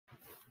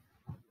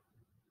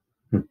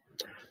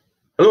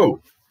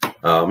Hello,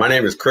 my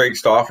name is Craig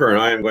Staufer, and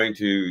I am going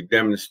to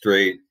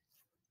demonstrate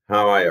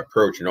how I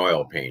approach an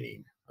oil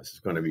painting. This is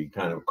going to be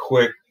kind of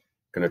quick.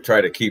 Going to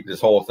try to keep this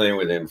whole thing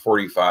within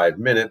 45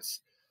 minutes.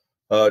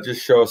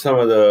 Just show some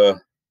of the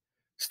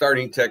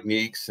starting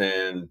techniques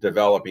and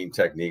developing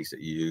techniques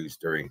that you use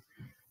during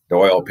the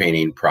oil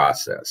painting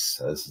process.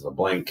 This is a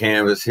blank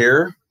canvas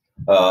here,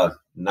 9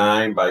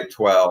 by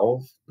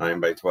 12.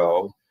 I'm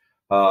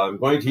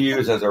going to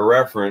use as a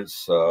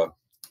reference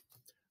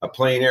a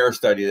plein air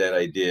study that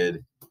I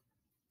did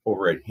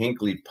over at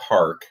Hinckley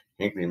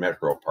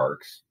Metro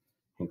Parks,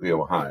 Hinckley,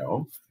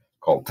 Ohio,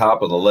 called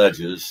Top of the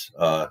Ledges.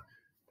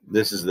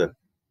 This is the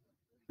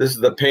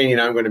painting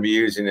I'm going to be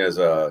using as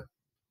a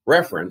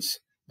reference,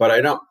 but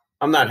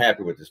I'm not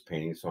happy with this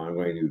painting, so I'm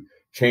going to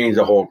change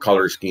the whole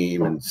color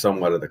scheme and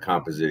somewhat of the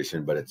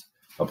composition, but it's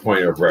a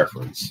point of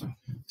reference.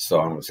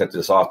 So I'm going to set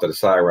this off to the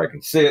side where I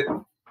can see it,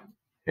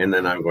 and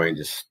then I'm going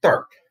to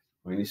start.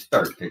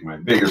 Take my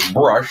biggest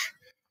brush,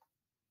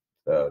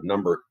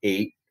 number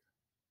 8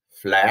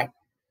 flat,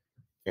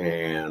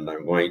 and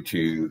I'm going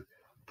to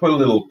put a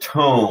little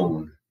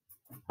tone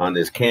on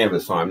this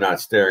canvas so I'm not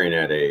staring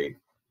at a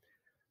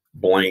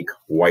blank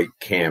white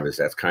canvas.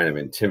 That's kind of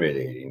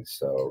intimidating.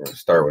 So we're going to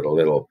start with a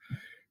little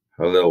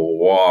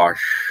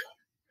wash,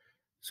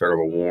 sort of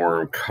a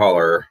warm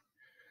color.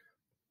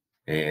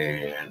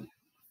 And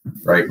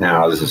right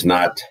now this is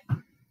not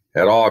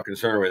at all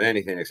concerned with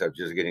anything except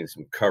just getting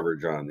some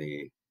coverage on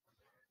the,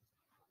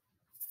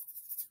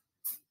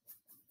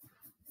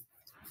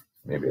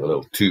 maybe a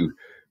little too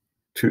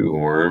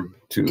warm,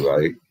 too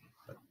light.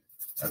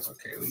 That's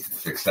okay, we can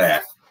fix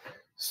that.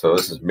 So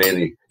this is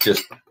mainly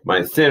just,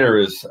 my thinner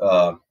is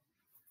a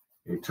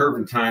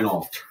turpentine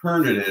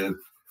alternative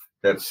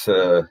that's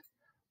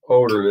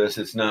odorless.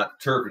 It's not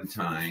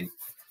turpentine.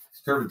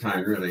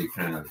 Turpentine really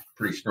kind of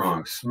pretty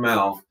strong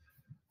smell.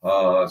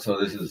 So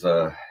this is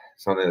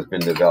something that's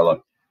been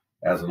developed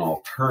as an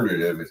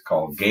alternative. It's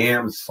called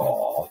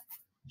Gamsol,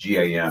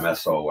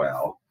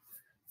 Gamsol.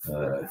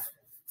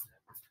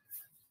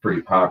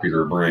 Pretty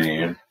popular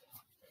brand.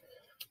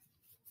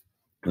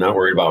 I'm not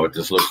worried about what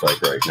this looks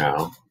like right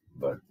now,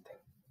 but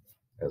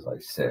as I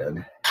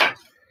said,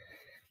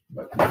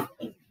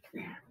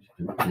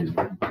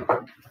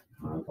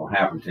 it'll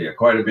happen to you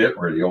quite a bit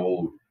where the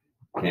old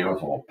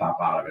canvas will pop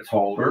out of its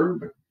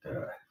holder,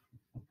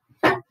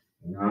 but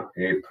not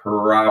a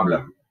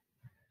problem.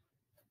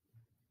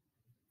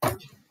 I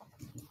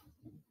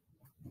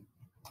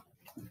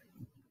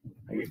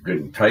get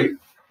good and tight.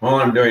 All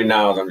I'm doing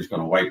now is I'm just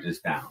going to wipe this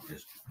down,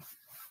 just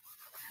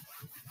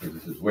because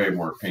this is way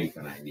more pink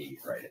than I need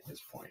right at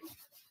this point.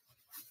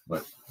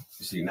 But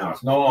you see, now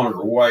it's no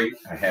longer white.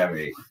 I have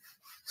a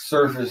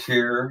surface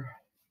here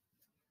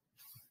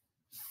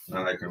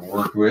that I can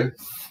work with.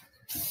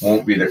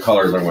 Won't be the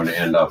colors I'm going to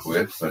end up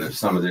with, but if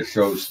some of this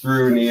shows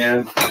through in the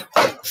end,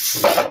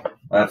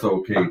 that's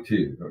okay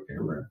too. Okay,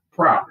 we're going to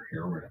proper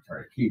here. We're going to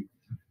try to keep.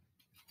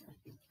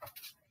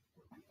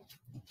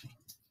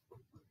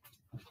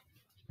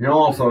 You'll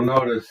also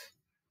notice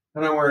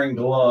that I'm wearing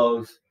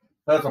gloves.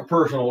 That's a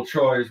personal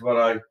choice,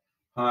 but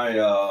I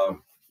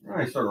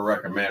sort of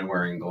recommend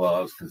wearing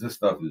gloves because this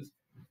stuff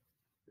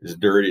is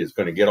dirty. It's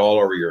going to get all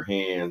over your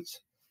hands,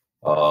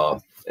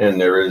 and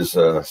there is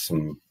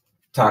some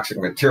toxic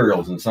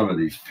materials in some of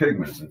these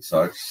pigments and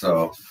such.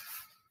 So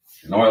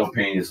an oil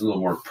paint is a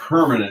little more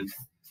permanent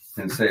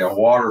than, say, a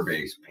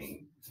water-based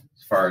paint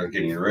as far as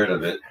getting rid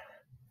of it.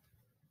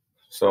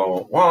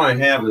 So while I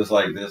have this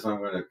like this, I'm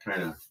going to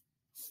kind of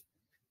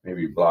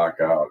maybe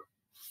block out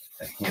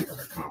a hint of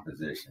a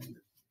composition.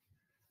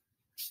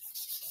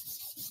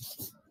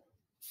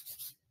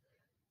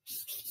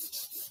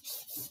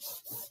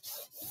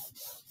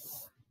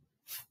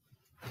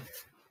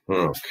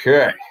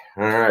 Okay,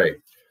 all right.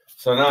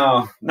 So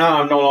now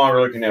I'm no longer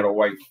looking at a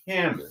white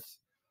canvas.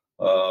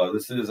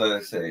 This is, as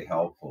I say,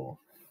 helpful.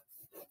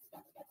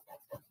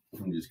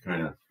 I'm just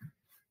kind of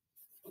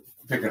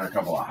picking a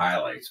couple of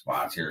highlight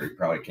spots here. You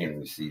probably can't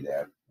even see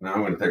that. Now I'm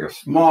going to take a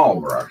small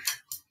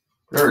brush,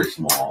 very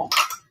small.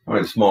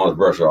 Probably the smallest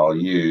brush I'll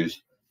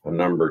use, a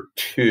number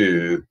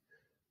 2.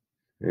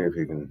 If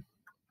you can,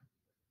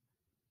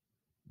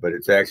 but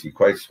it's actually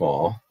quite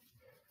small,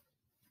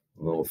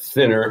 a little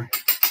thinner.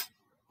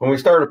 When we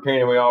start a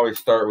painting, we always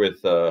start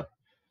with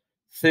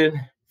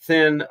thin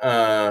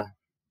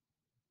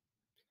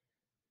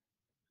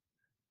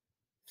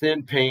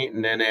paint,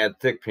 and then add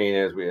thick paint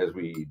as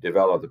we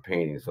develop the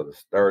painting. So the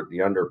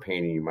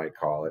underpainting, you might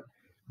call it,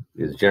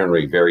 is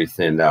generally very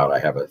thinned out. I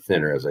have a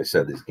thinner, as I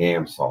said, this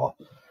Gamsol.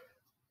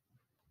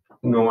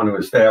 I'm going to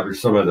establish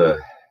some of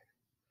the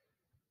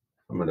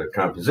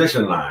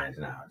composition lines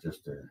now.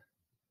 Just a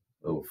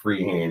little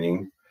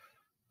freehanding.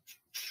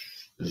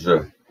 This is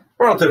a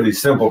relatively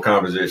simple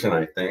composition,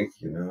 I think.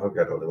 You know, I've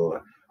got a little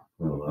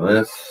of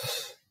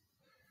this,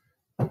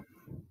 and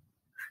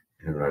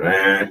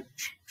that.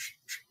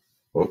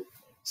 Oh,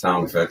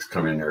 sound effects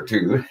come in there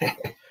too.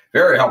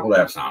 Very helpful to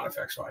have sound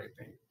effects while you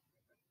paint.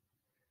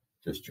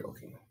 Just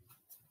joking.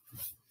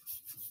 If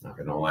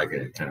I don't like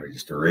it, kind of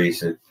just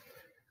erase it.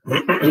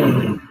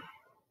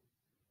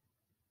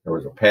 there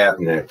was a path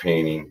in that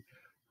painting.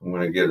 I'm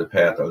going to give the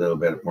path a little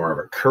bit more of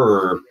a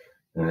curve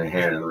than I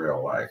had in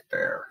real life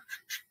there.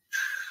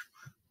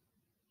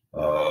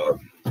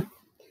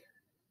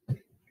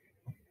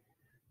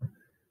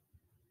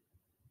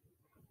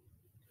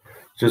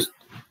 Just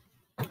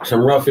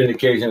some rough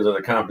indications of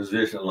the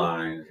composition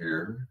lines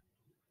here.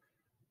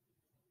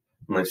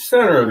 My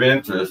center of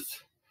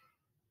interest,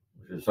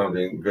 which is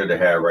something good to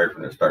have right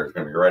from the start, is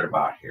going to be right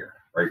about here,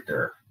 right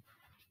there.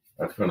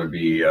 That's going to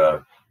be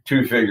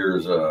 2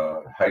 figures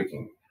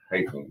hiking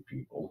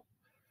people.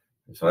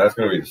 So that's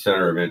going to be the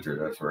center of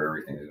interest. That's where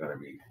everything is going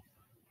to be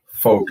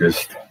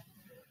focused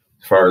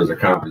as far as the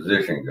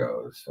composition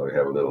goes. So we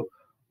have a little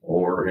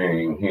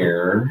overhang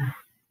here.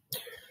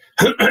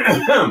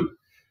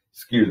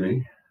 Excuse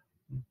me.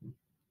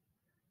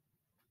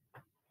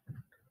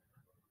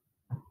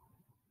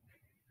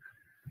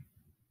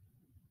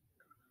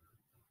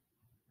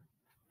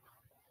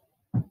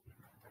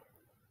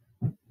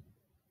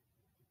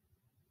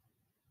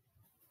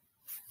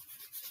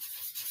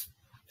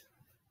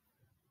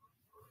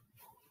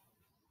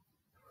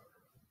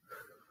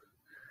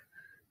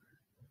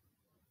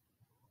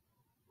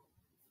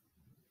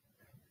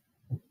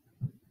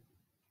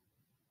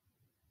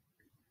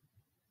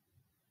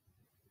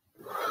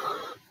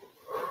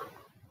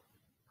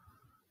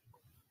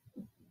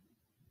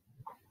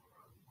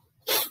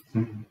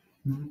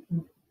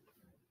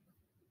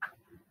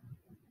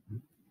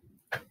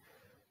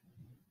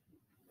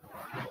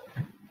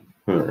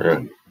 All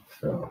right,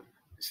 so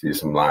see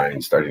some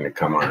lines starting to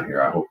come on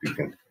here. I hope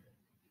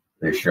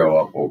they show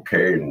up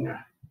okay in the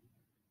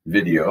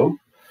video.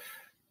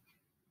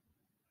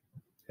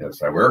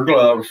 Yes, I wear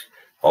gloves,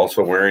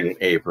 also wearing an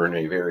apron,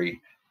 a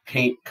very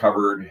paint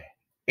covered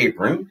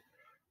apron.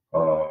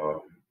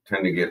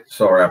 Tend to get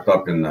so wrapped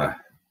up in the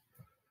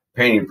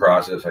painting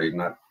process, I'm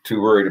not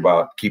too worried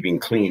about keeping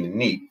clean and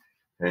neat.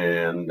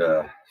 And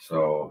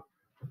so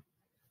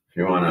if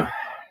you want to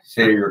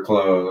save your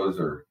clothes,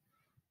 or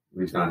at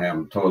least not have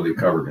them totally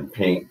covered in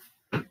paint,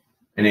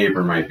 an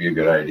apron might be a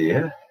good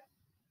idea.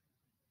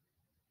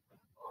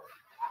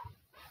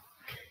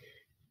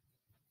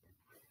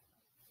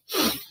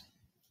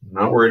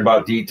 Not worried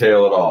about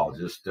detail at all,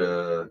 just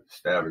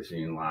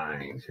establishing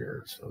lines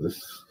here. So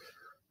this.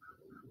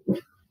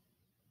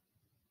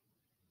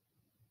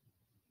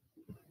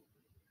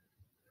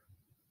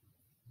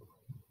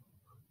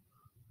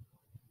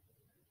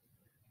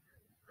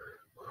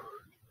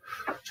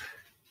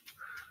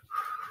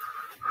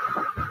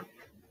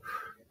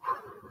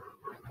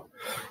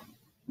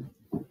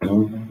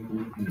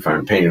 If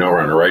I'm painting over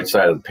on the right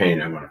side of the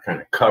paint, I'm going to kind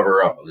of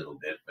cover up a little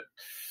bit, but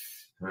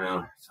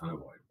well, it's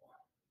unavoidable.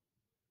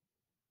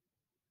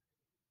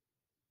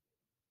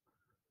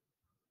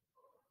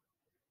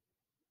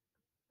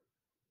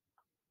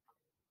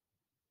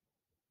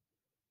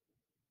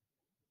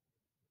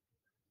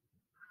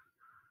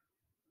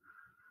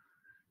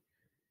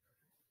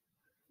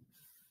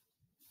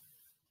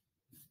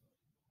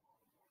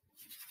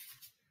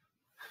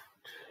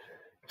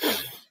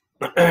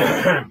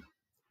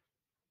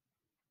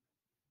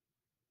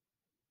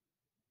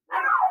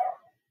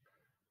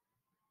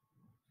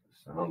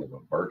 Sound of a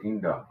barking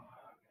dog.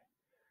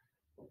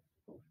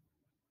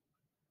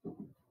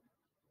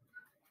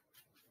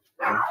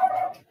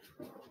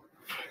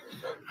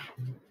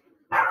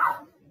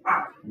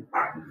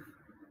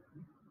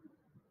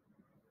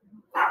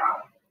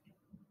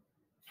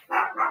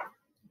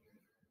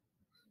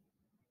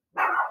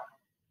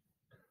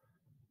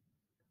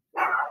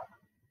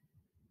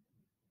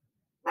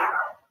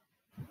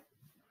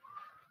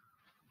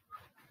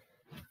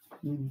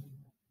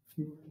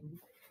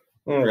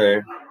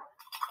 Okay.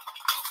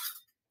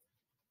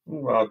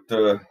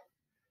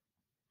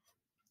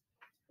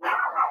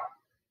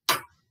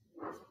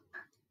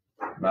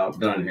 About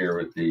done here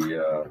with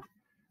the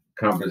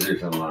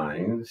composition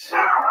lines.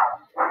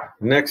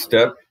 Next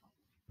step,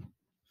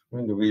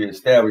 I'm going to be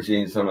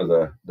establishing some of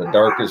the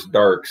darkest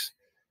darks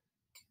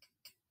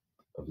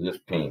of this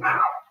painting.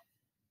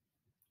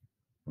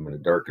 Some of the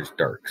darkest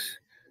darks.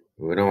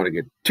 We don't want to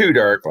get too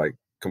dark, like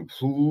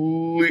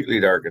completely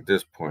dark at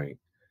this point.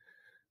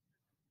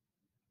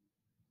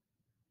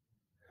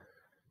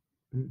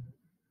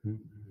 The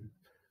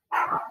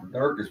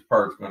darkest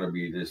part's going to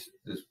be this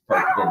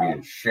part's going to be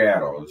in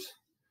shadows.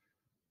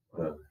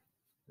 The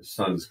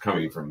sun's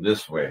coming from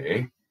this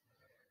way.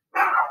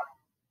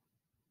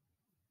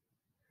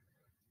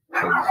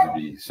 So this would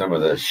be some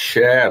of the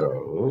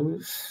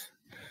shadows.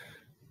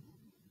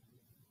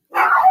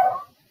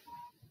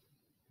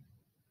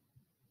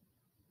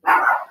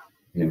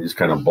 And just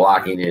kind of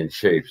blocking in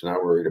shapes.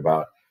 Not worried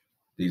about,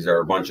 these are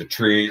a bunch of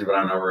trees, but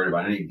I'm not worried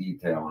about any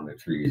detail on the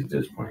trees at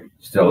this point.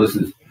 Still, this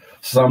is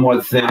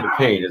somewhat thin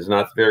paint. It's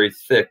not very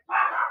thick.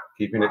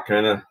 Keeping it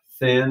kind of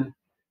thin,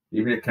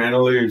 keeping it kind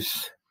of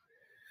loose.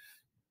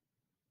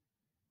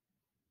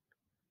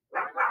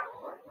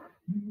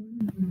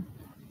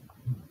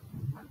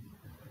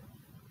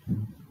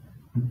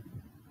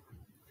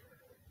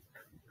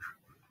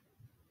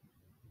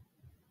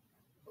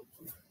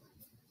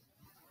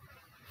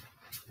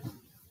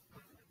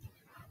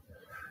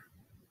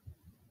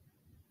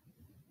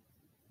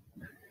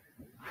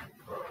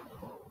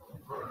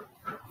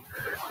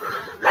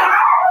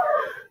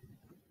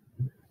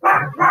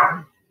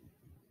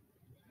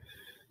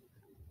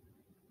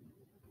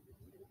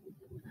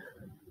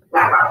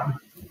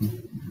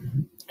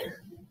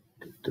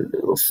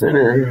 little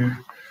thinner.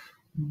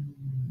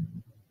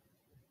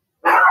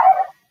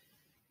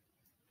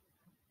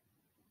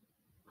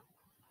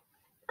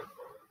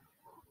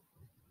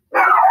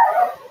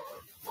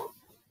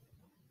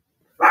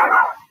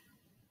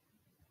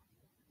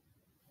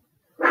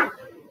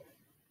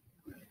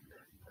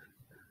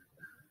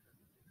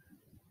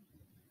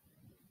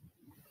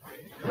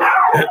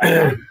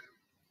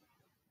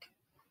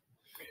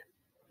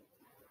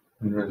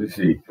 Let's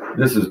see.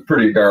 This is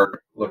pretty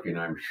dark looking,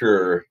 I'm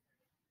sure,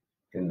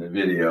 in the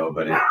video,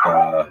 but it's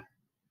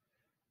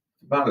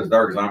about as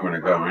dark as I'm going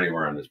to go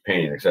anywhere on this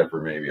painting, except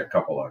for maybe a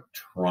couple of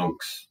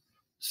trunks,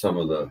 some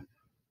of the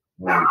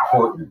more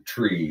important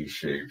tree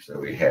shapes that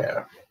we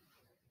have.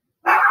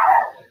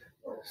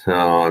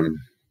 So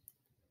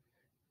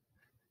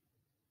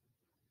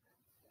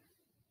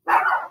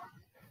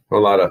a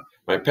lot of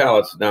my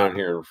palette's down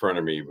here in front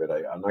of me, but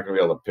I'm not going to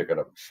be able to pick it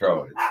up and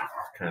show it.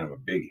 It's kind of a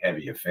big,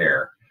 heavy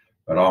affair.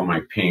 But all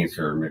my paints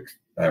are mixed.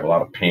 I have a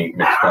lot of paint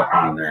mixed up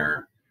on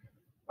there.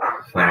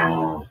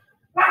 So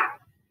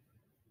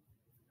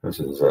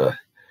this is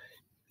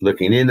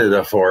looking into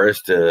the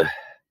forest.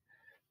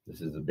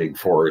 This is a big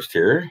forest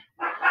here.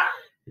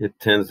 It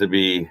tends to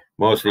be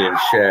mostly in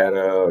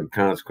shadow, and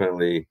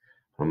consequently,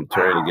 I'm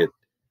trying to get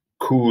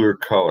cooler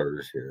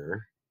colors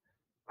here.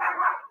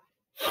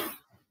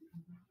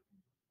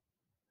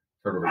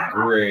 Sort of a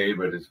gray,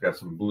 but it's got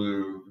some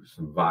blue,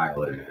 some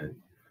violet in it.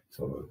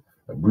 So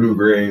a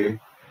blue-gray,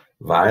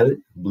 violet,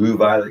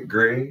 blue-violet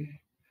gray.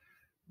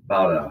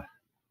 About a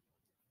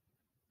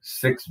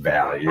 6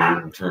 value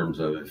in terms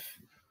of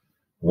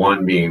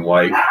 1 being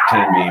white,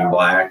 10 being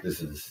black.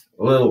 This is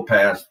a little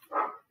past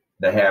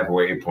the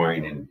halfway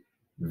point in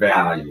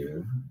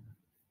value.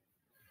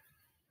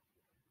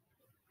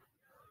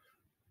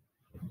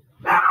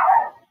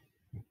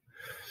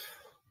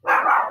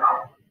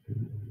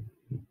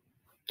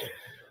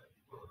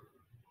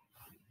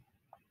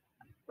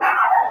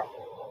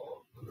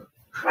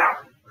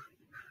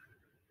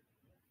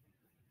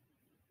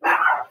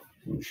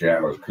 Some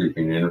shadows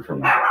creeping in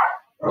from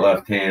the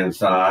left-hand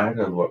side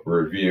of what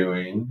we're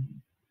viewing.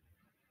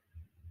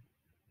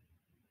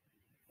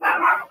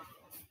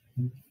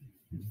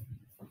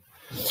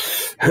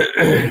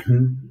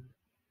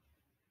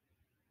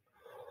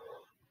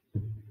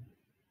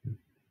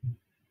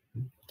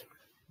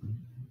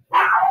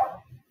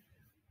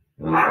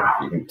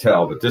 You can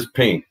tell, but this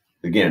paint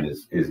again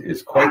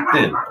is quite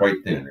thin,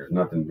 There's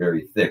nothing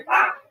very thick,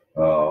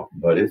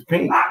 but it's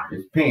paint.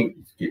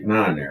 It's getting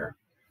on there.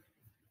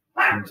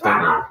 I'm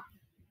starting to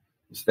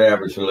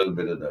establish a little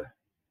bit of the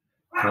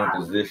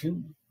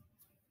composition.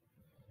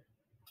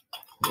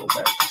 Go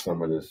back to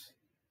some of this.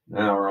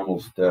 Now we're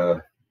almost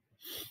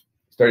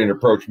starting to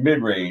approach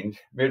mid-range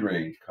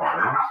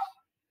colors,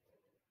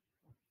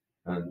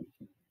 and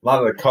a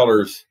lot of the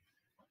colors.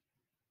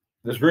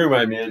 This room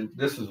I'm in,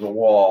 this is the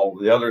wall.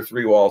 The other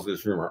 3 walls of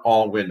this room are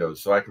all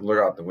windows, so I can look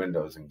out the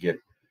windows and get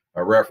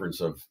a reference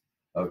of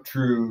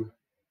true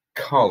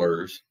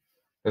colors.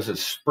 This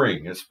is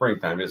spring. It's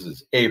springtime. This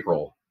is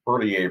April,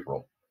 early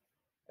April,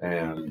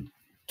 and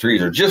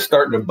trees are just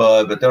starting to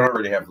bud, but they don't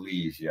really have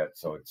leaves yet,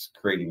 so it's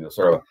creating a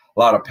sort of a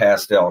lot of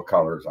pastel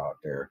colors out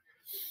there.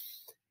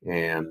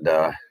 And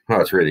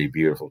it's really a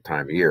beautiful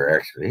time of year,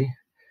 actually.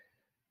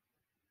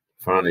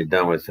 Finally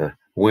done with the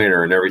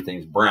winter and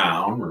everything's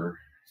brown. We're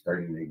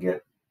starting to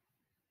get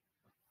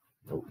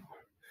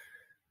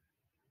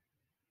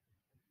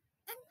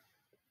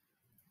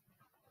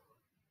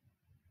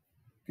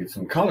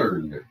some color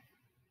into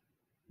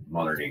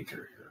Mother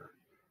Nature here.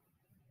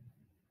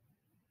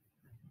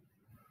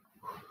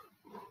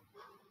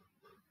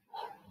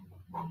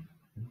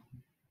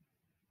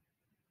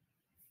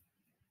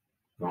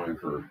 Going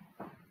for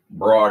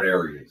broad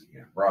areas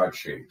again, broad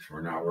shapes.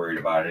 We're not worried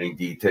about any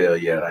detail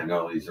yet. I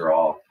know these are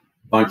all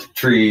a bunch of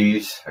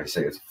trees. I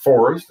say it's a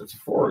forest. It's a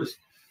forest.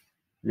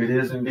 It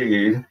is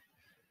indeed.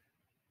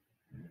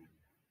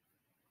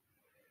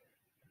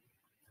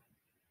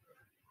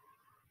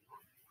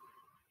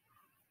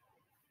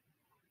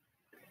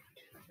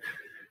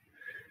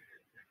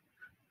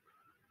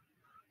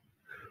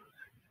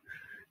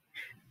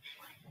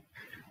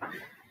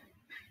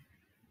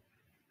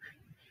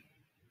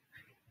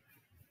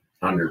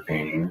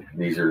 Underpainting.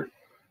 These are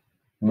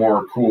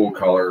more cool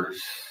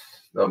colors.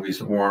 There'll be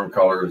some warm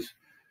colors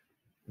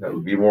that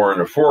would be more in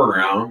the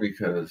foreground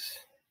because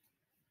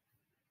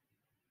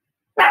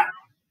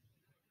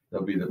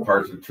there'll be the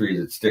parts of the trees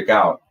that stick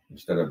out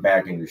instead of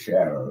backing the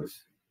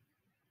shadows.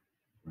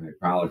 My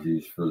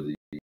apologies for the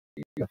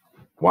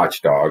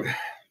watchdog.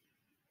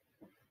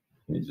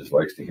 He just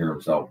likes to hear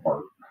himself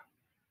bark.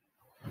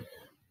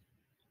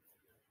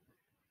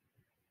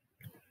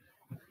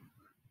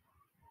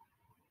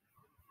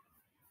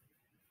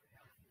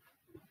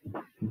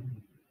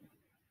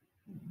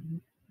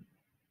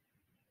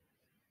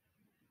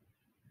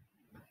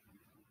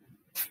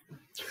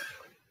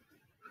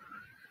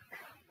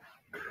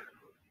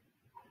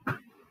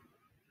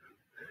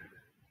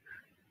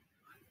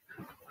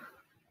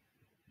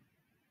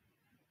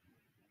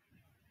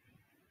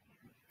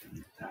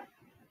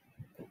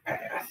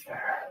 Path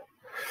there.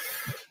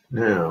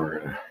 Now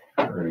we're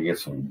gonna get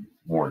some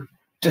more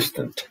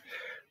distant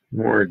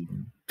trees.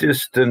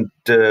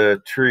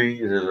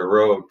 There's a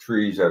row of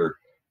trees that are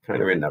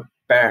kind of in the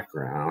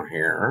background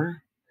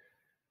here.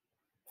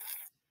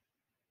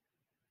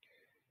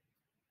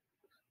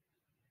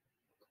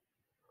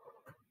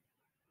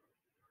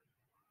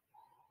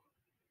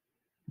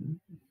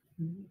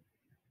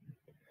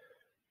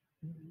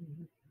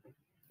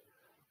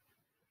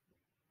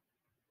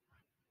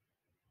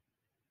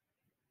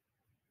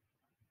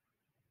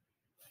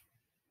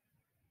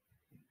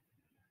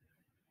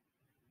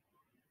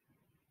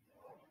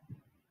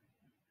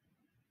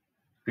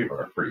 People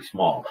are pretty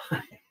small,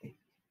 in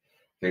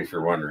case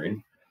you're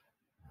wondering.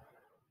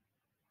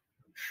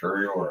 I'm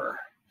sure you were.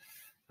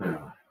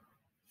 Yeah.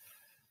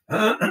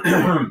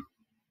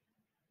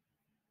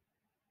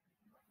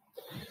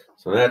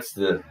 So that's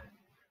the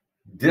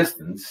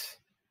distance.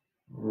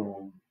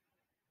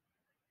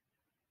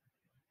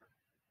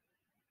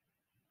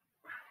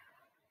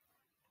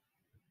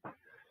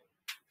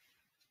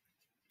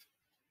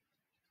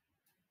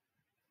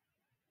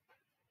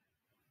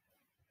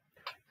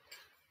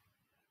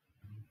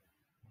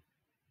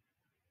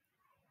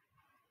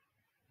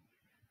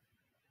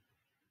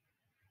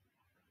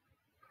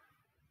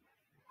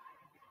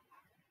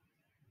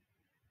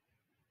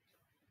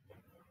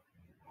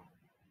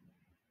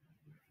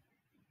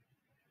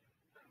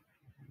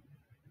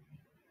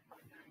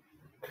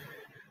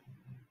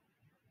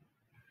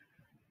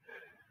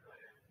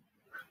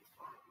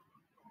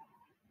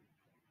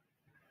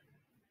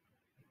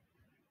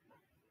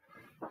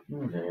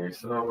 Okay,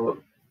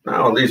 so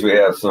now at least we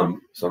have some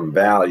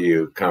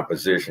value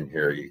composition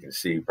here. You can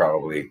see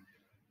probably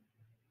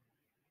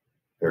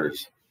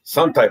there's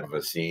some type of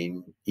a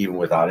scene, even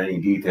without any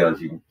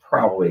details. You can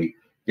probably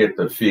get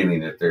the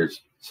feeling that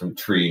there's some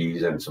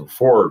trees and some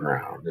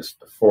foreground, just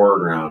the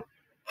foreground,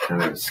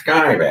 and then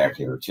sky back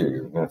here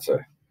too. That's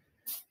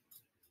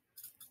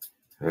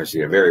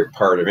obviously a very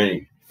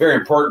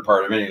important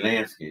part of any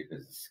landscape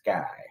is the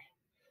sky.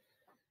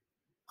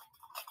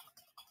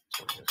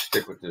 So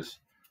stick with this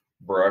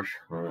brush.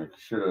 I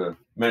should have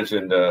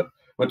mentioned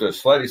went to a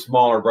slightly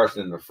smaller brush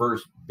than the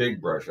first big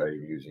brush I'm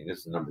using. This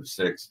is number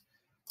 6.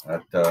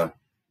 That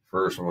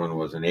first one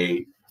was an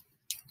 8.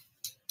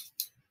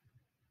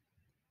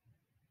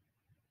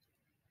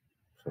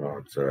 So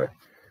it's I'm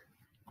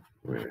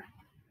going to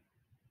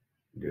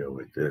deal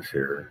with this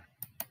here.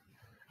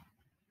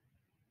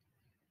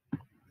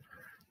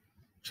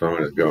 So I'm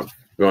going to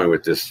going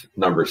with this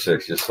number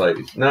 6 just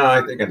slightly. No,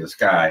 I think in the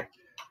sky.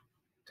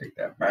 Take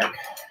that back.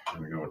 I'm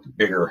going to go with the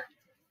bigger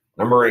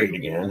number 8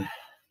 again.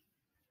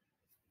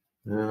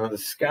 Now the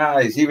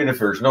skies, even if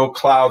there's no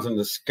clouds in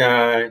the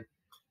sky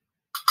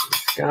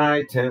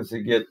tends to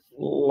get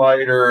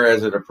lighter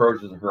as it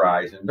approaches the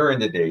horizon during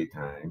the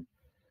daytime,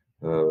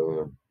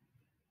 and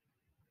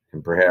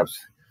perhaps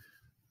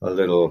a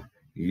little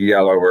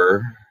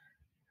yellower.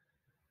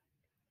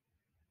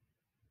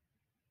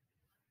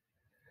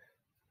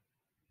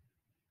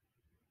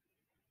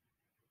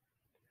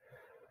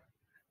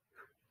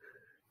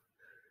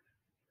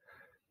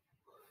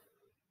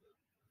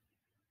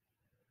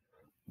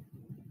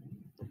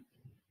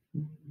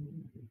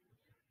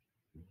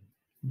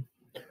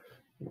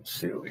 Let's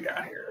see what we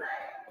got here.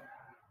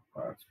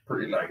 It's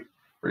pretty light,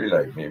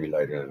 maybe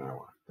lighter than I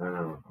want. I don't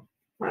know.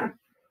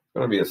 It's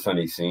going to be a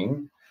sunny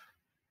scene.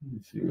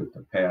 Let's see if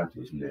the path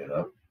is lit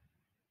up.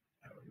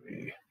 That would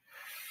be.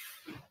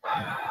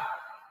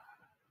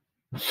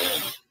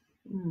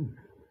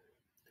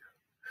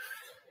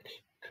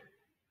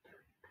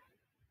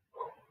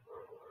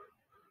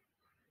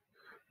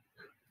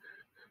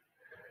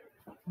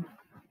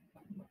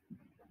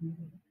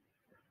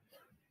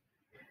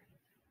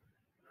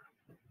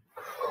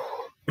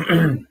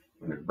 I'm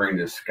going to bring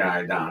this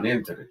sky down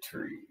into the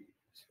trees.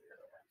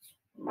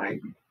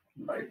 Might be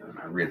lighter than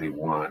I really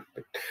want,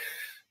 but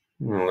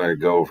I'm going to let it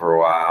go for a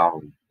while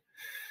and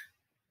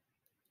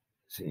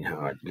see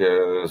how it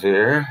goes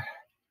here.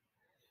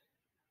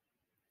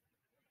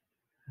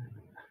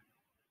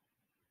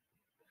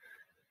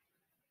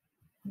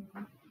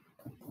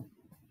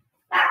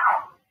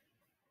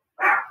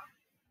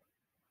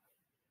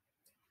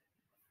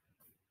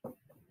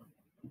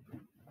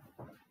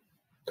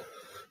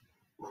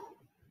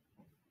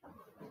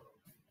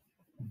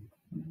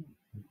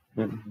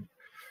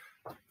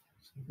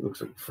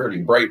 Looks like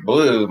fairly bright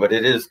blue, but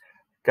it is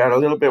got a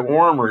little bit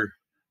warmer.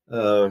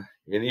 And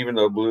even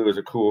though blue is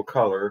a cool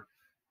color,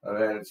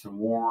 I've added some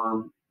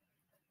warm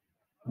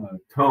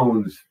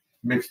tones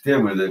mixed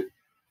in with it.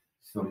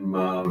 Some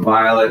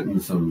violet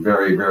and some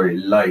very, very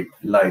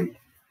light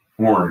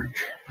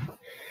orange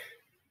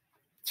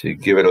to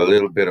give it a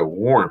little bit of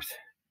warmth.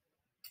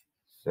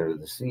 So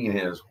the scene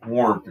has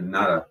warmth and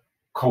not a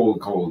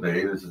cold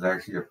day. This is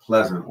actually a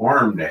pleasant,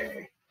 warm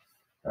day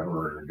that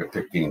we're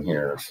depicting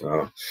here.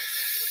 So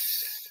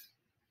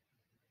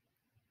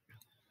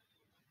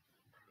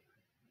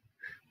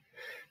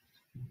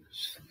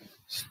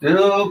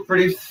still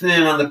pretty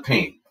thin on the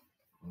paint.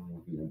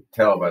 You can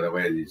tell by the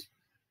way these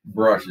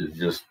brushes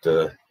just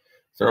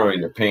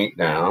throwing the paint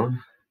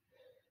down.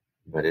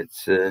 but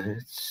it's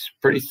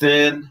pretty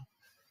thin.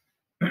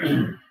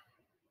 One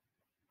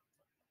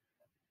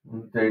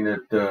thing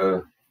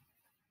that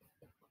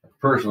I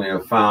personally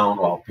have found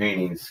while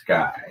painting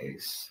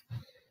skies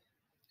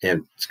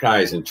and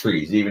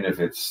trees, even if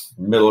it's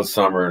middle of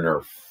summer and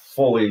they're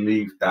fully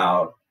leafed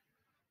out,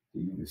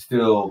 you can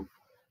still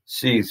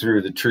see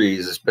through the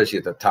trees, especially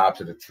at the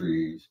tops of the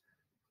trees.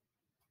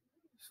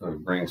 So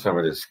bring some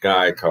of the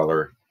sky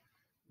color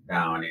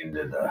down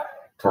into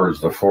towards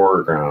the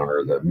foreground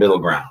or the middle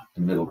ground.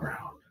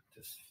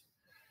 Just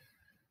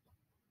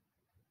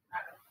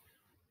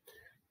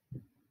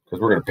because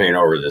we're going to paint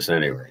over this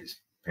anyways.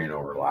 Paint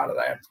over a lot of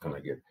that. It's going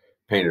to get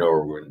painted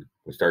over when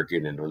we start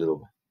getting into a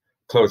little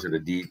closer to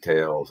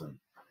details and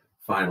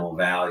final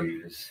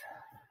values,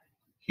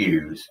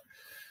 hues.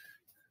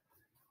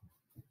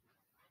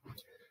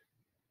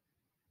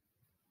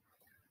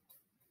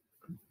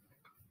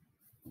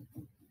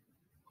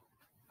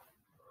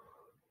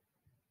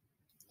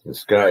 The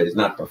sky is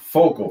not the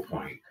focal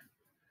point.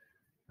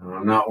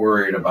 I'm not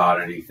worried about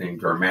anything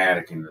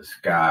dramatic in the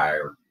sky,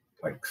 or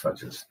like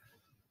such as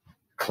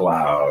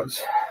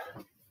clouds.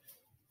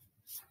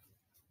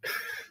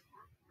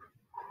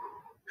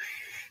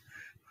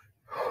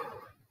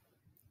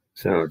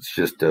 So it's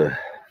just a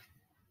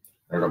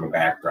sort of a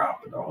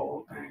backdrop of the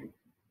whole thing.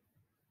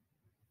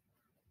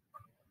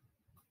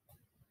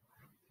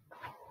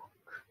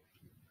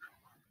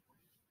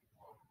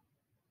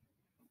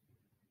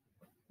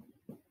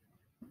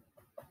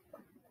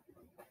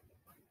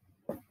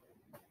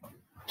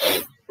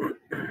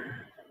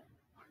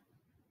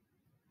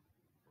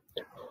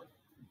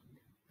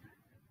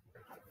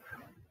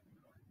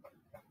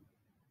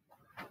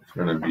 It's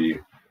going to be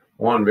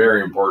one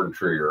very important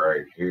tree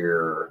right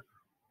here.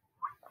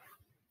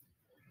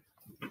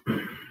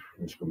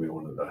 It's going to be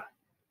one of the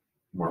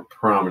more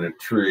prominent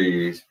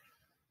trees.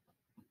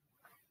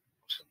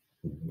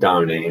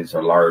 Dominating, it's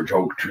a large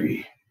oak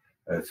tree.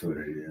 That's what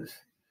it is.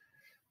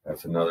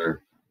 That's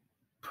another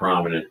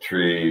prominent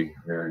tree,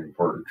 very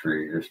important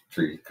tree. There's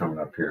trees coming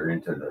up here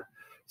into the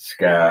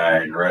sky,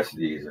 and the rest of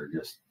these are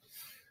just,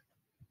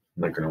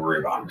 I'm not going to worry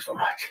about them so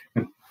much.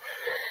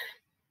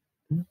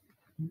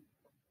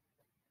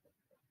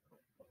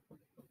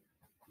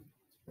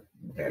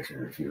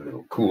 Dashing a few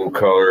little cool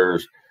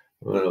colors,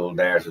 little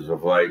dashes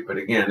of light. But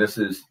again, this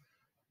is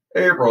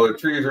April. The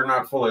trees are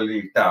not fully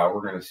leafed out.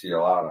 We're going to see a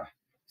lot of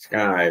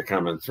sky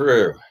coming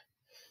through.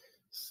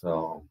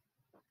 So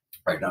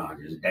right now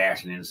I'm just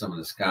dashing in some of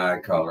the sky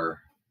color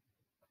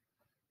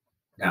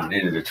down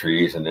into the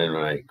trees. And then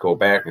when I go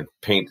back and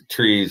paint the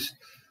trees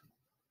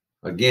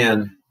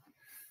again,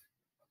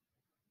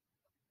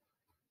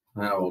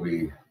 that will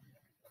be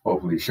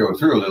hopefully show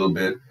through a little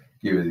bit,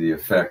 give you the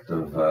effect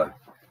of the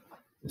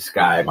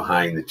sky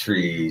behind the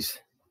trees.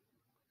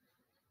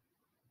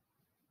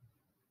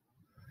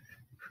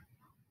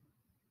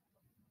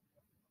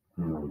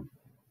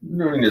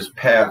 Doing this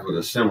path with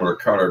a similar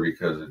color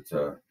because it's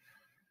the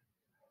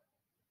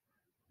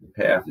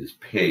path is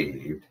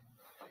paved,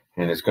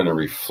 and it's going to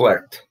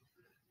reflect.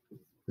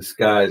 The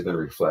sky is going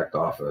to reflect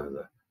off of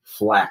the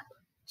flat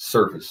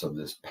surface of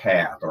this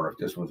path. Or if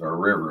this was a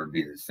river, it'd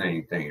be the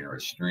same thing, or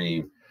a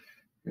stream.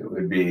 It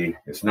would be.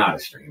 It's not a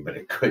stream, but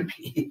it could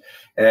be,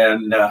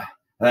 and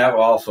that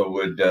also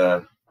would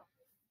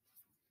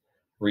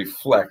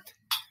reflect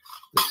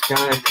the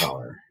sky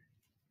color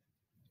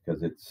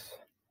because it's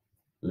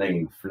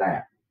laying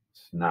flat.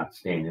 It's not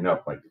standing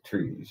up like the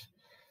trees.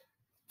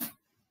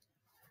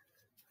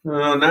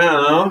 So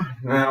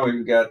now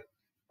we've got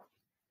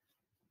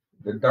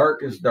the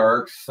darkest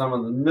darks, some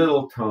of the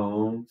middle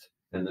tones,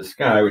 and the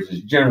sky, which is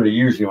generally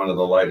usually one of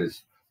the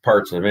lightest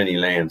parts of any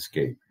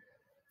landscape.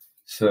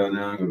 So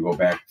now I'm going to go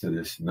back to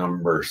this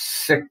number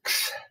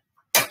 6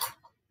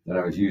 that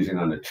I was using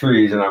on the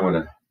trees, and I'm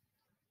going to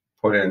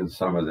put in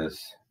some of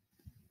this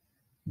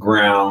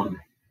ground.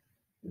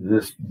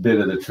 This bit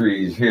of the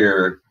trees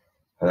here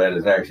that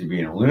is actually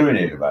being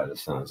illuminated by the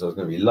sun. So it's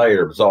going to be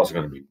lighter, but it's also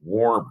going to be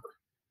warmer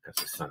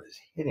because the sun is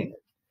hitting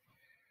it.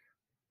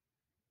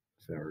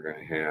 So we're going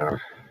to have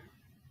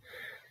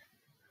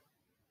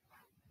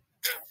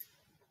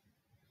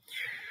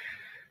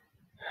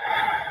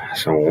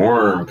some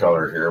warm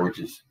color here, which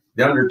is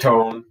the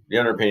undertone. The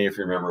underpaint, if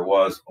you remember,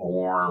 was a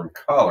warm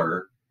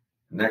color.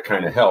 And that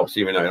kind of helps,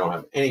 even though I don't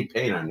have any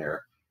paint on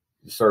there.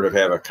 You sort of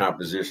have a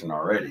composition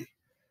already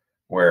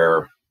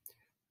where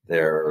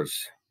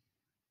there's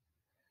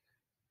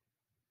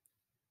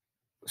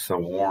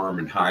some warm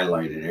and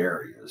highlighted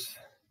areas.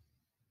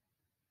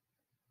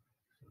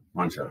 A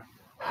bunch of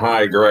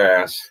high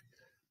grass.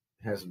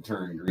 Hasn't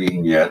turned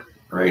green yet,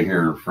 right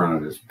here in front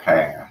of this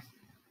path.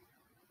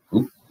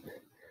 Oop.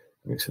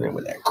 Mixing it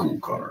with that cool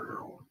color.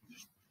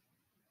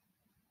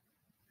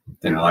 The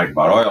thing I like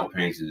about oil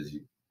paints is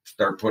you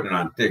start putting it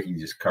on thick, you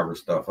just cover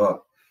stuff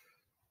up,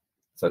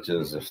 such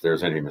as if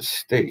there's any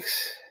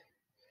mistakes.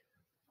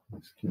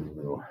 Let's give a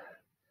little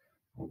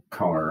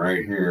color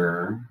right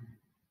here.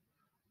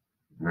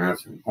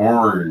 That's an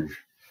orange,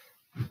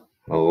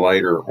 a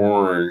lighter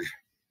orange.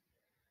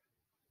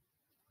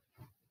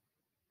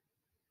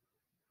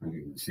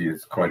 You can see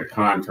it's quite a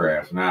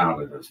contrast now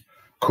to this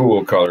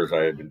cool colors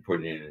I had been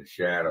putting in as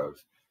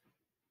shadows.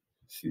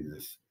 See,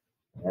 this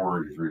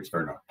orange is really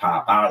starting to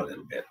pop out a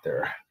little bit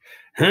there.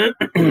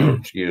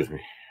 Excuse me.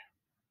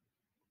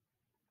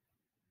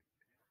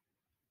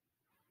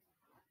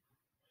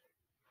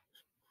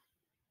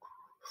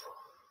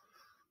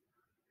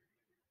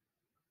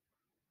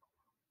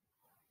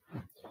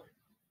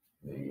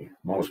 The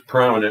most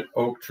prominent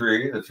oak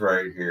tree that's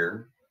right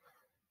here.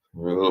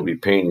 We'll be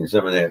painting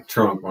some of that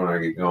trunk when I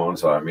get going,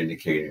 so I'm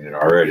indicating it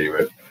already,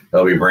 but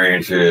there'll be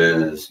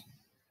branches.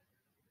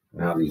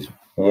 Now these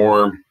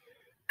warm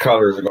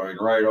colors are going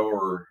right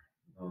over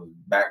those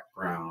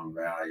background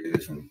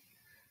values and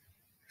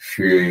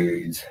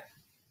shades.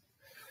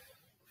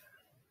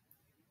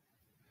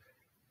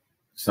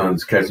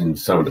 Sun's catching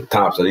some of the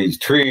tops of these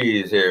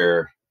trees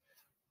here.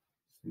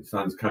 The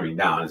sun's coming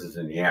down. This is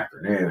in the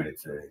afternoon.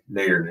 It's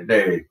later in the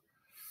day.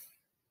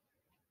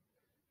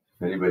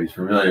 If anybody's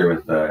familiar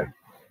with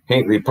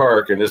Hinckley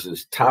Park, and this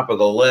is top of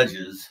the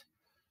ledges,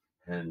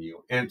 and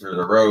you enter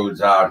the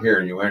roads out here,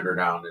 and you enter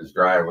down this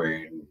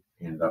driveway and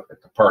end up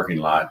at the parking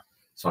lot.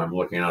 So I'm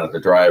looking out at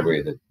the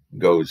driveway that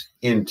goes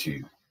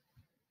into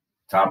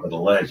top of the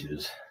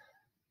ledges.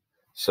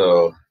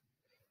 So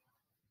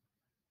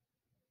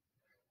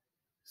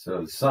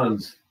the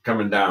sun's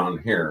coming down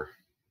here.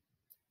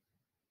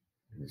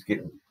 It's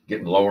getting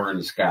lower in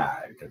the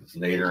sky because it's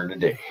later in the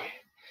day.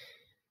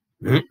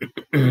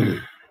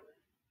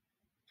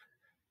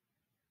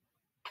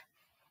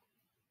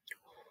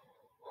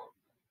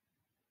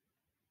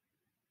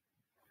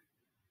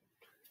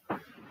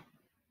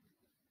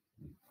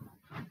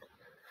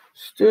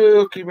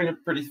 Still keeping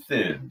it pretty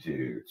thin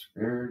too. It's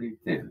very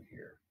thin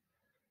here.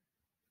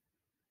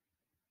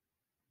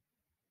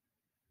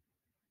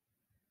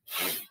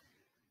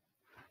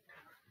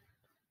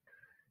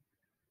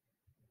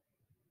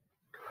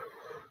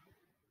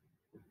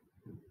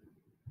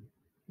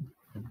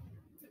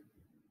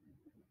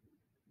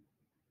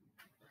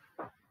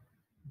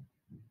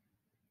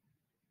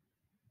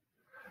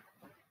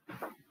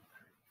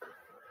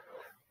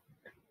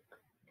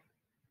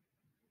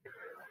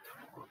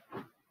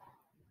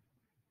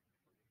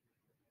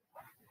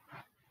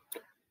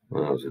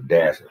 Well, it was a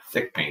dash of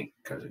thick paint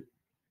because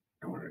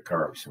I wanted to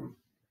carve some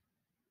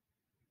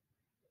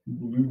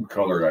blue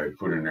color I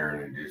put in there,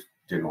 and I just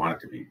didn't want it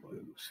to be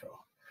blue. So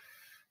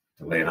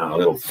to lay it on a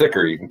little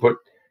thicker, you can put,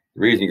 the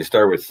reason you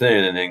start with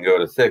thin and then go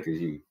to thick is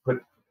you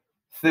put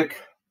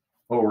thick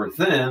over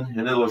thin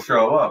and it'll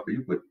show up. But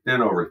you put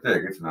thin over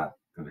thick, it's not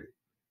going to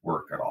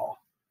work at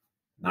all.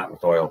 Not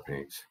with oil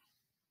paints.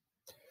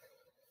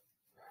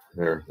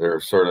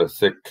 They're sort of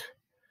thick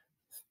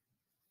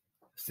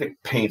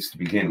paints to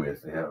begin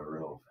with. They have a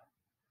real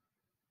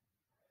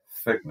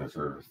thickness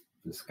or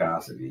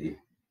viscosity.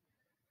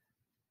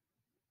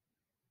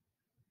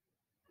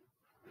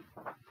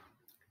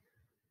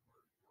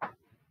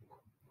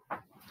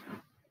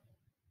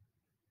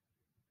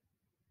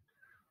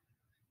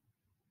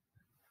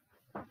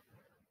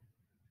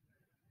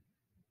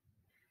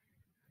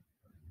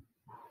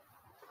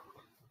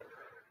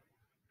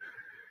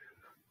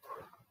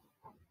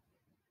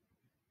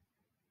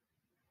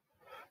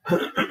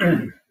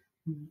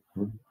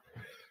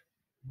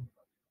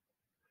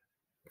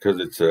 Because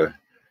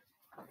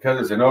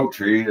it's an oak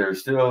tree,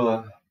 there's still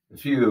a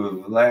few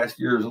of last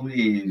year's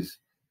leaves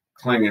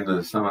clinging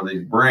to some of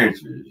these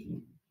branches.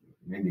 You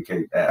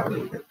indicate that a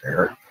little bit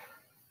there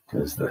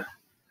because the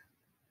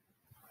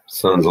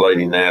sun's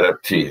lighting that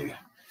up too.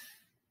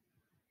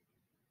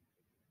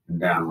 And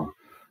down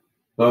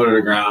low to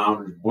the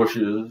ground, there's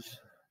bushes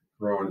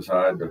growing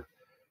inside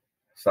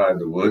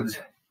the woods.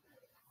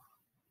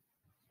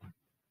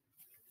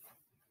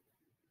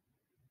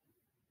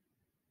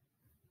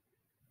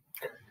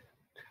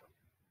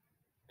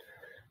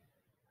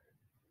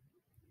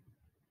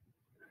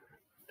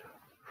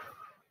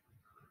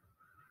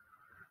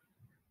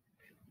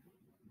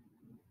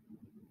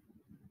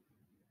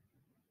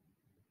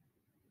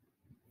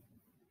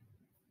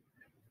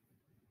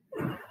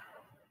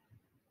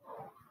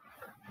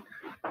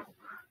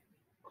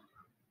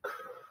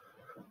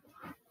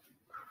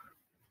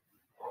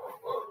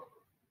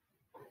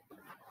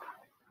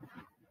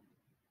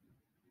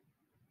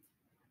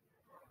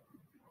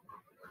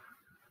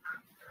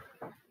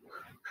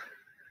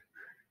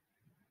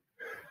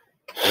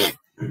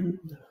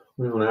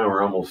 Well, now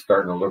we're almost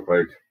starting to look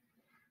like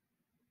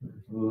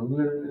a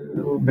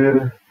little bit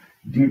of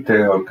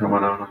detail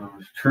coming on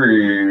those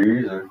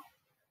trees.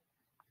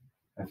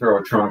 I throw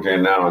a trunk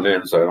in now and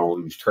then so I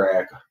don't lose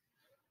track of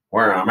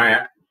where I'm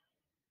at.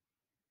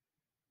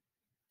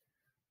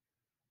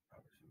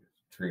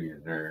 Tree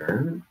in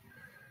there.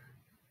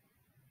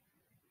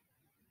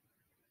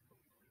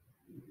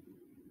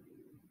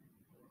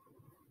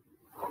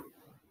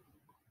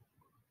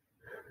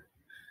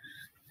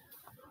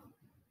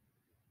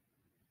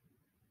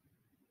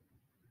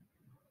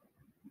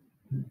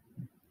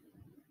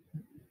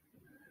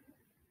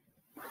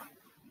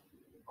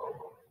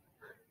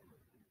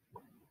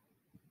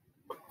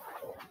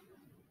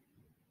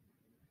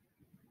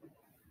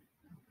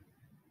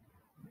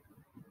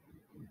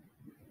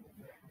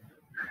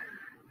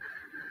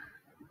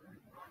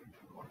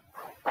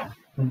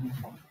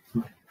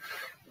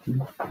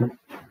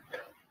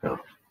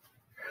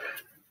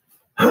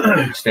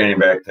 Standing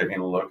back, taking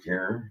a look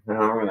here.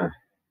 Now I'm going to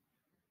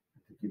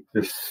keep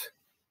this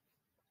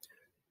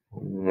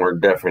more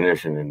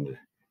definition in the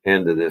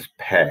end of this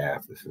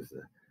path. This is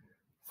the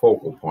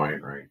focal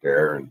point right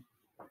there. And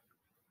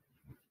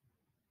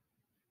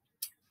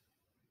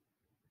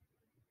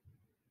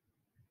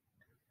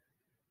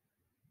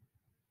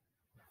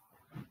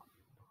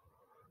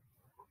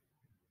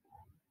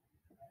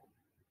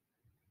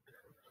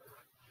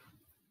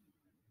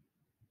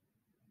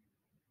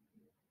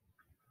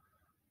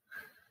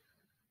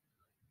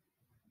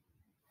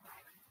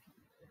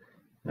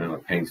now the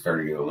paint's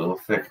starting to get a little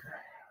thicker.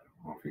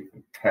 I don't know if you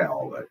can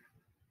tell, but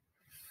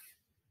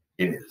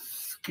it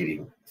is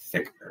getting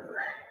thicker.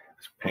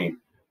 This paint,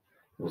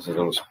 this is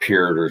almost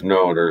pure. There's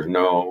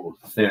no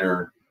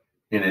thinner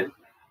in it.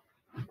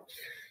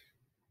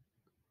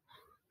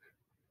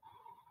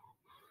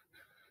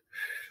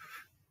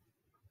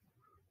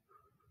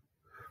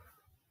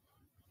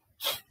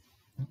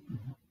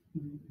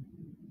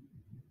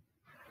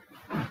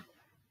 A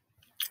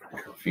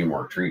few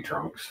more tree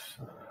trunks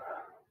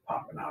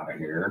popping out of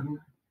here.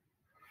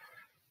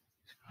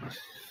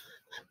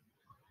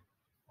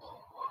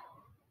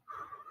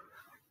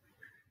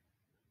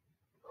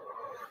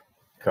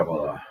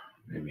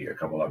 Maybe a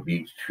couple of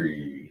beech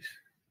trees,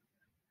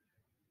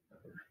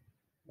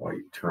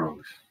 white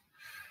trunks.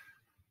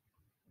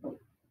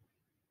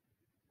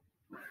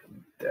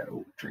 That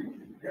oak tree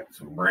got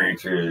some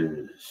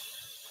branches.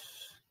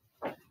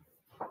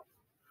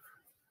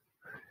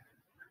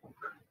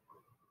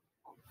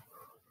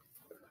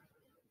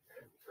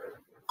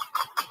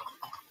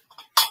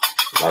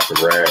 Lots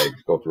of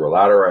rags. Go through a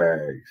lot of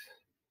rags.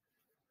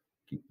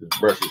 Keep the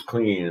brushes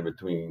clean in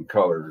between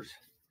colors.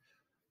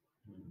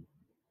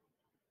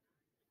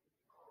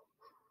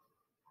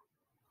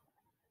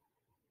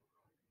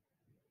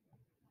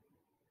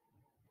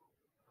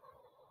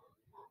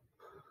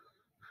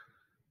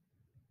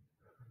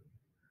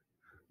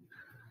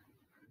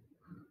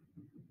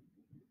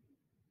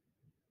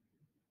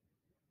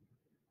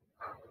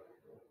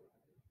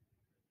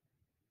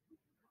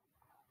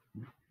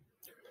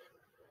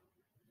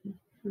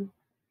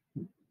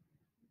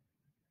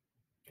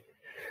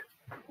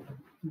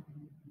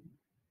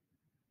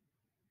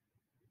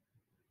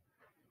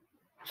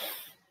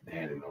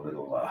 Adding a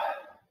little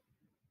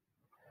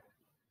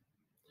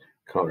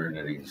color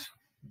into these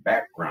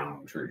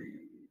background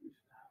trees.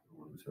 The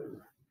ones that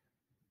are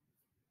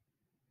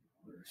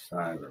on the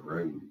side of the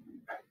road.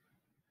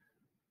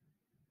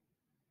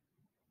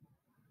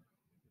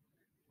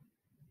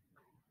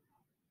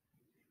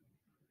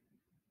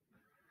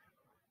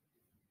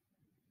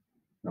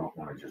 Don't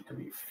want it just to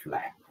be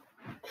flat.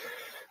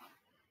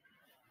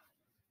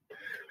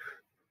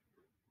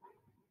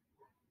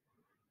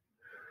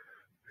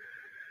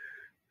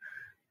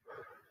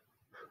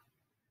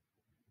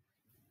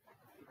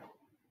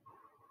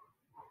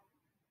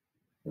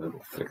 A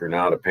little thicker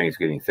now. The paint's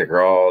getting thicker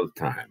all the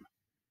time.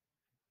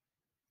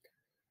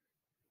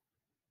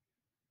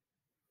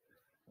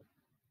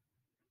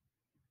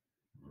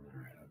 All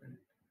right, I've been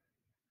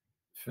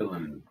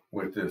filling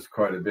with this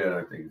quite a bit.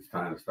 I think it's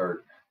time to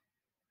start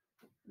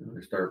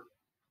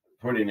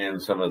putting in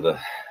some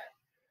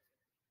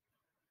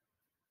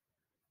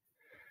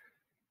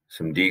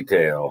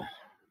detail.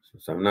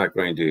 So I'm not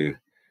going to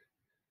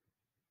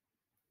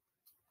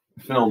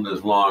film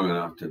this long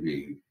enough to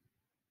be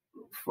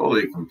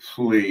fully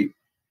complete.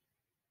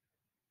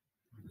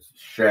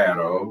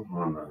 Shadow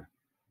on the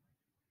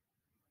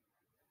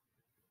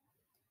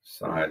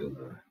side of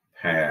the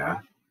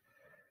path.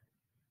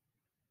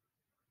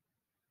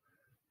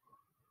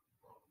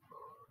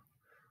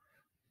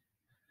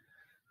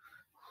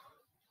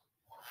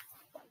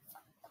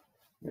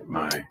 Get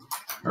my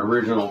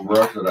original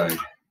brush that I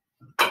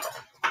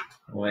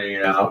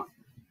laid out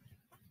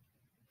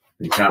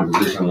the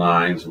composition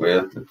lines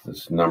with.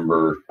 It's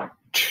number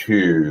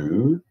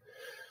 2.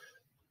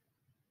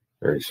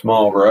 Very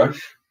small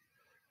brush.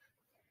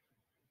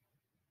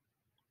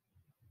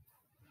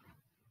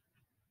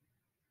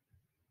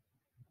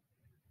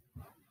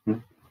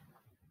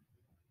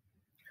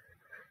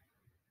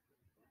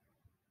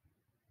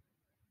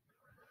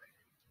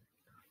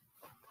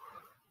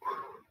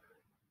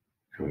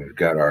 We've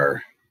got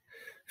our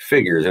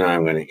figures, and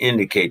I'm going to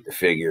indicate the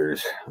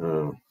figures.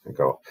 I think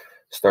I'll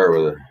start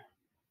with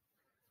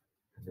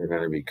they're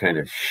going to be kind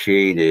of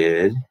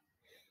shaded.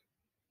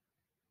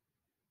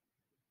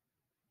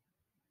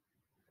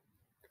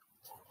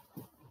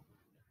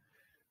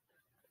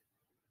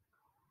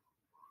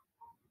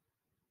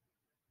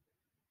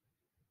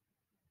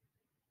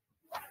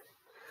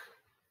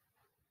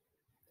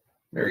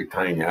 Very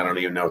tiny. I don't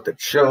even know if that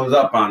shows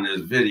up on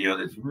this video.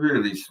 That's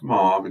really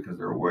small because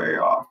they're way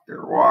off.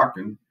 They're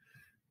walking.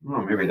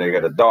 Well, maybe they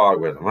got a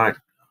dog with them. They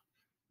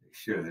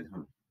should.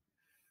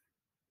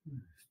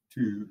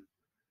 Two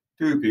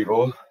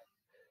people.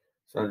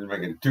 So I'm just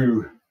making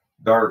 2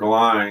 dark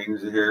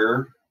lines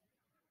here.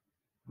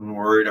 I'm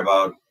worried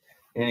about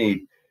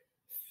any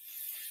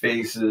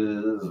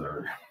faces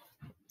or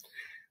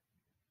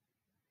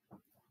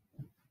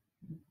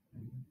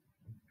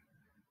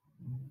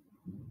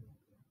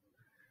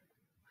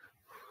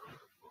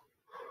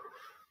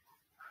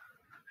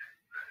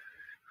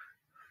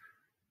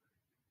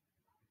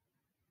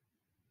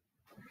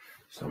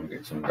So I'm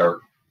getting some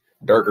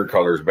darker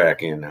colors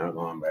back in now.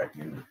 Going back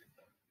in.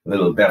 A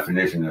little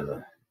definition of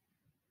the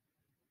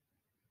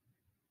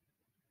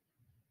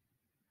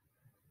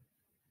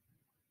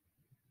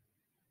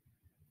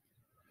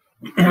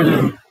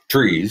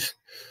trees.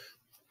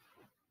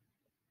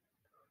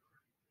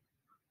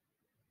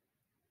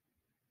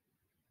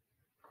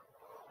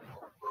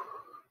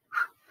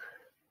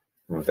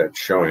 I don't know if that's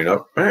showing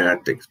up. I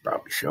think it's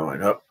probably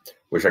showing up.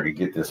 Wish I could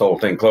get this whole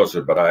thing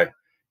closer, but I'm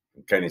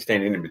kind of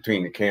standing in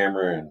between the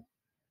camera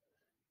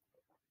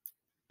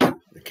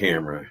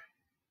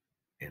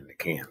and the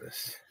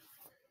canvas.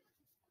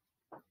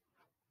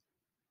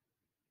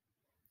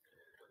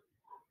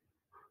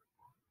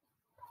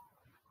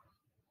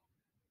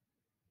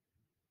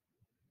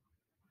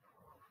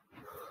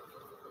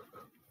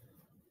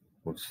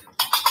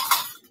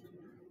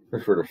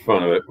 Just for the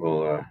fun of it,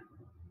 we'll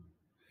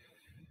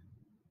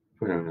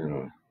put on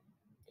a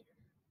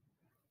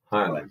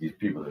highlight these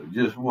people that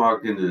just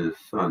walked into the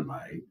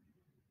sunlight.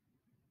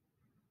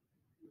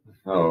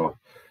 So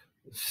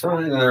the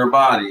sign of their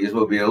bodies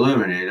will be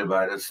illuminated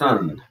by the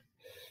sun.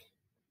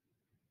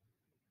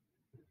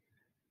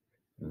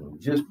 It'll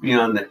just be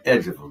on the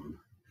edge of them.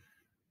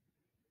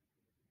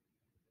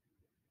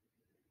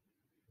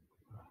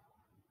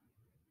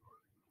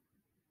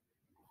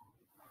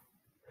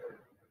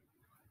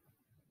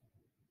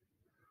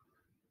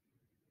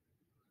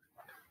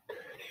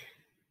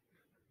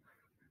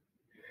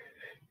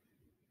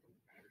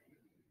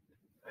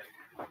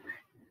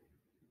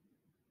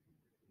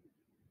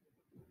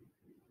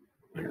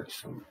 There's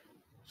some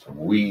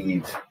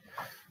weeds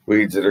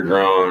that are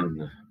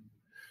growing,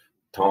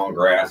 tall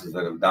grasses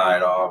that have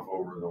died off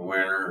over the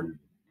winter and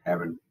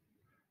haven't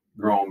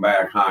grown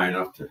back high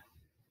enough to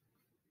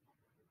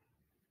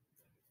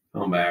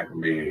come back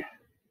and be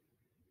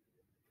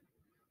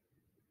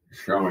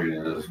showing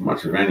as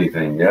much of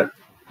anything yet.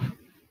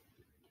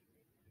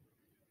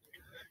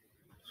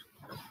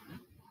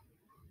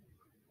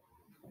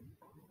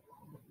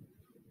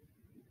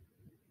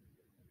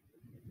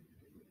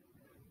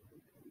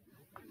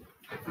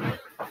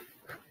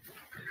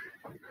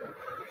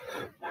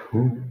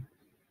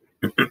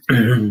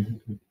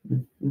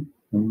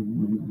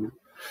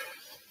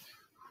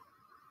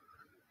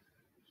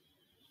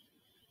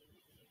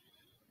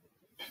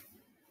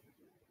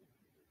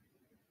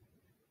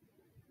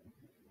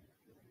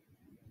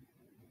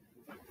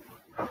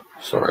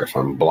 Sorry if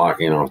I'm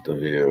blocking off the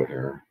view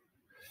here.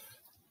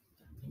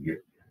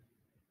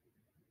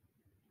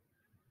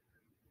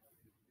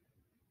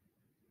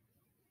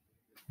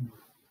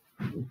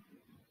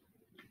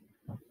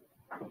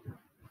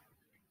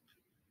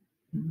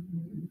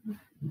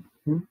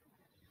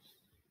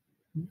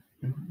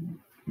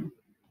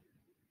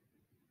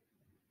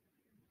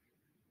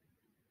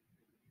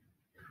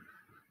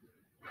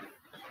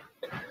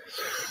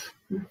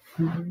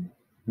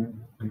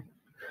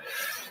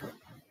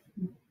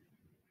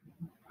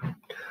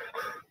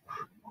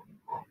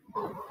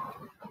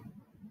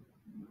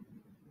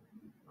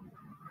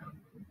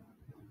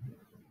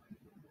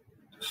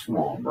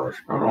 Small brush.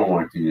 I don't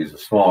like to use a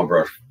small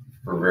brush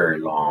for very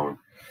long.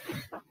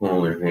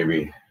 Only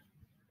maybe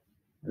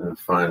in the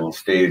final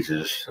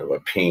stages of a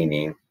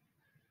painting.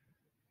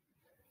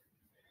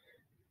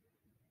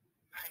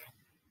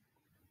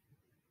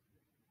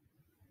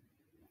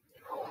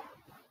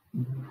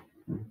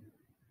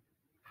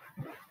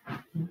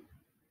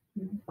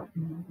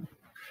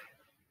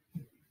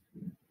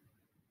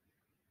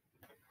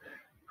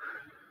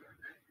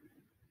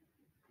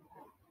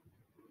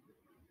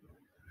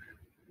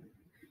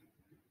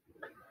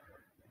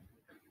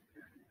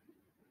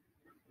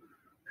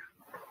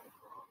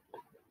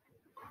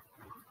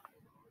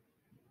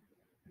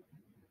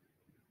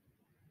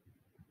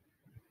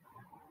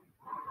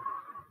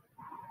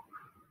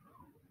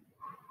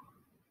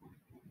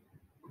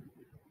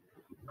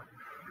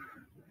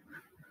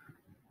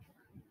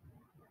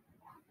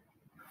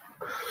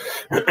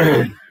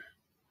 There's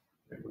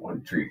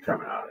one tree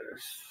coming out of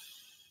this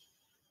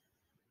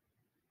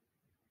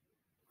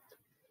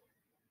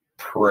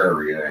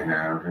prairie I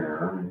have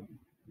here.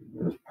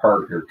 This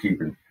park here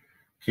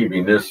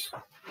keeping this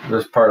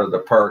part of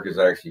the park is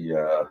actually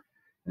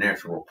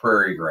natural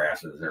prairie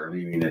grasses. They're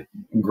leaving it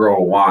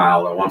grow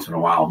wild, and once in a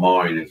while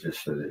mowing it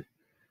just to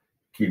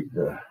keep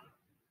the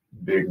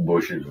big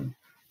bushes and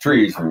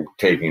trees from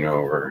taking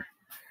over.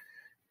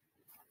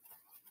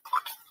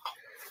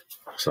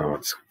 So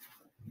it's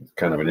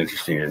kind of an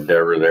interesting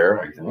endeavor there,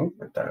 I think,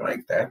 but I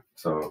like that.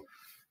 So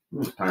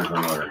it's time for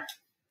another,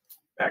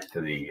 back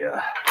to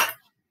the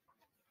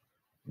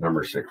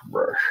number 6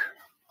 brush.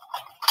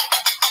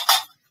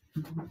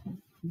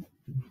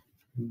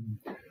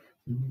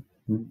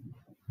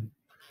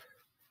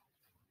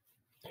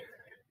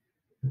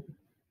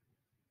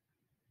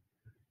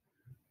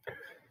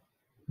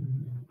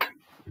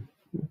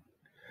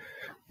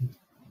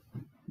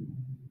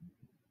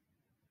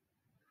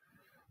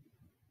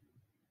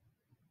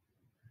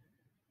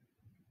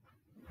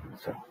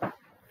 So,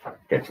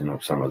 catching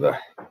up some of the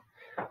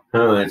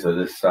highlights of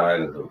this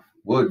side of the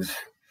woods.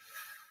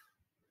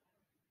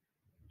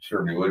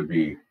 certainly would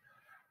be.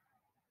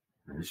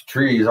 There's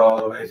trees all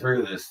the way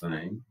through this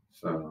thing,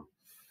 so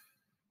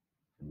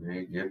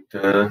they get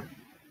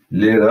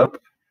lit up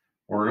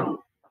or not.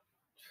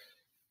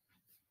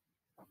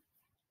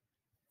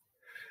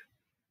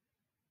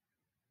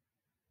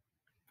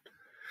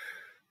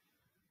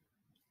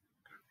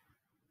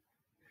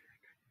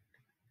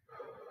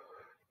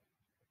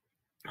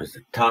 As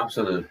the tops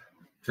of the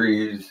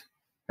trees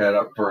head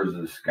up towards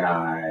the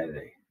sky,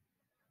 they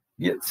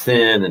get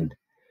thin, and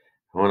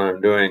what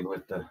I'm doing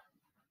with the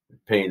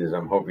paint is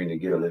I'm hoping to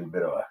get a little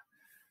bit of a,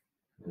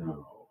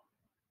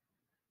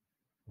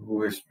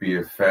 wispy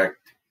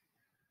effect,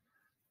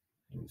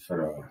 and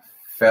sort of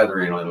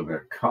feathering a little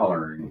bit of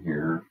color in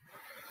here.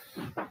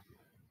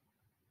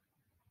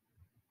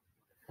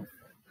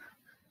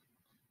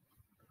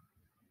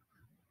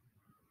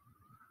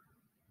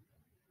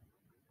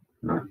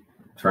 Not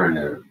trying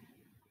to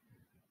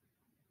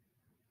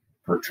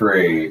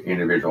portray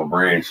individual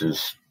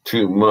branches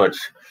too much,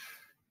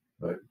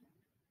 but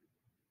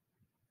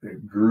the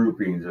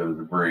groupings of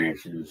the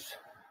branches.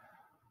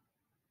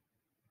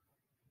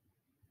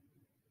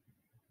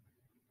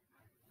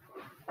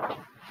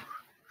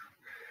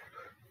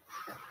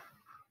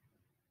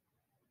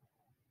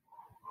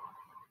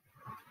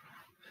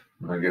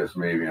 I guess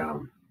maybe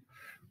I'm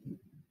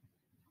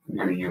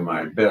giving you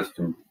my best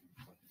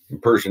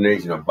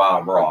impersonation of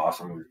Bob Ross.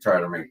 I'm going to try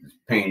to make this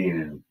painting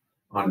in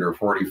under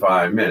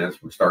 45 minutes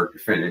from start to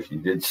finish. You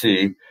did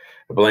see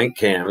a blank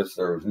canvas.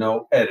 There was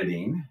no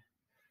editing.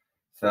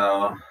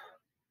 So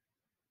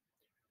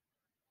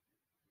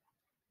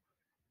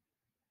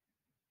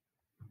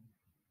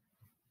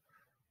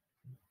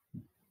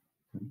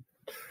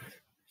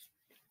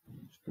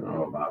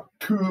about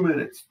 2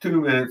 minutes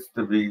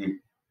to be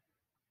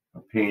a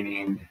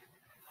painting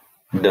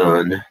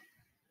done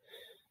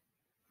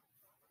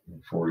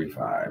in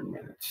 45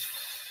 minutes.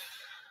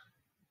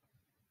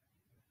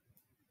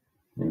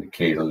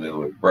 Indicate a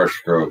little with brush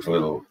strokes, a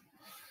little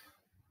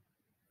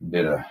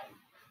bit of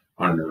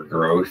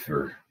undergrowth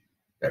or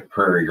that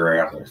prairie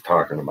grass I was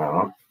talking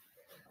about.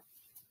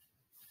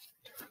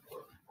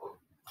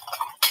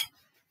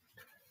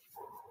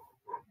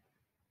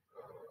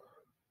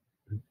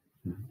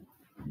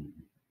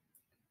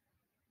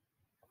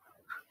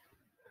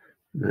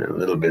 And a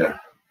little bit of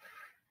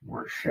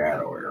more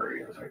shadow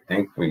areas. I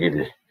think we get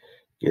to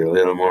get a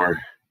little more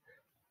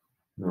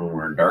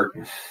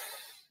darkness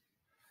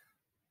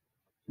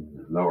in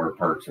the lower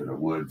parts of the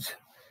woods.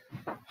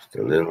 Just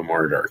a little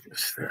more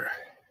darkness there.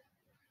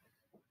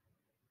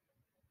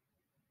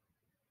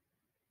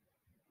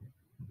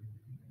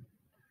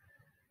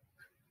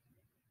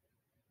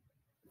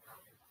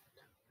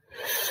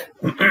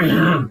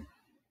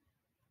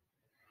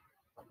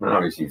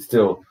 Obviously,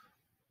 still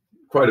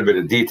quite a bit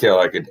of detail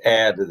I could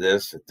add to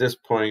this at this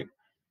point,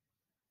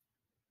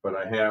 but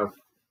I have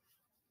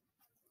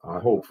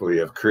hopefully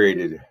have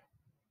created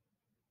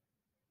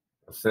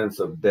a sense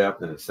of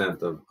depth and a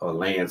sense of a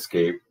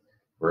landscape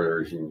where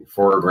there's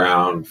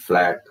foreground,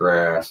 flat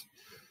grass,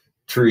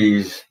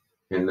 trees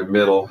in the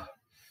middle,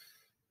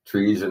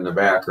 trees in the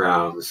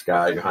background, the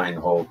sky behind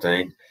the whole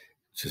thing,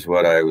 which is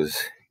what I was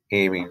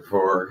aiming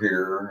for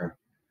here.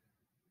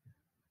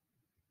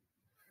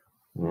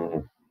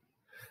 A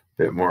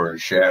bit more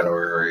shadow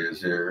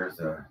areas here.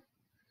 The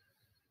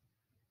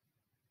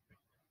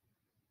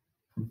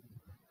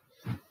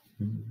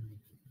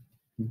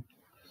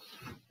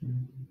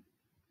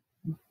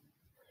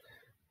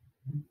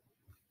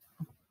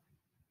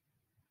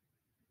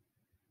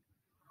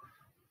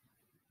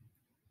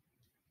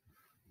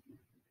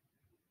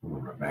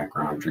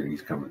background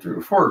trees coming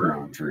through,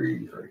 foreground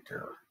trees right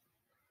there,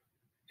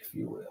 if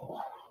you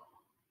will.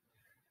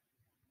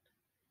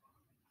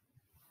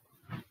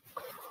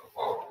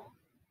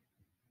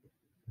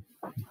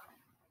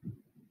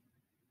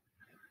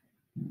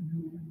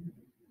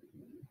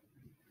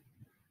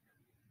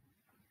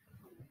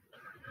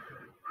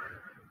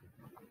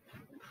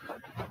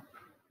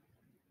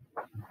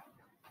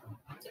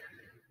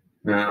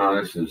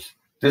 Now this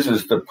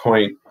is the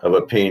point of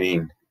a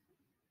painting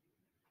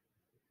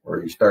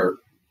where you start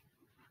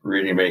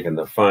really making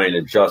the fine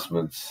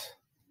adjustments,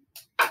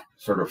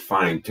 sort of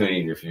fine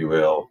tuning, if you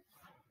will.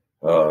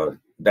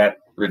 That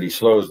really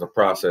slows the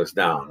process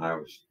down. I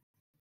was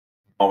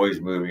always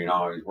moving,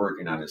 always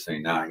working on this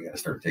thing. Now you got to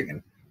start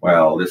thinking,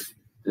 well, this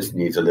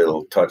needs a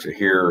little touch of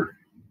here,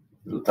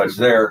 a little touch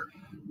there.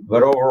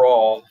 But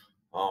overall,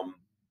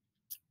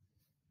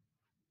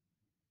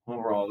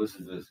 this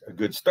is a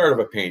good start of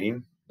a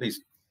painting, at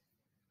least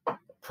a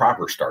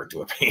proper start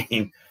to a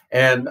painting.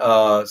 And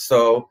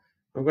so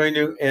I'm going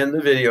to end the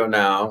video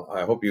now.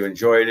 I hope you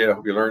enjoyed it. I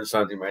hope you learned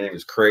something. My name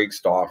is Craig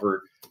Staufer.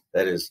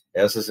 That is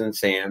S as in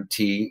Sam,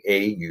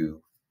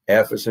 T-A-U,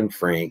 F as in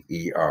Frank,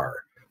 E-R,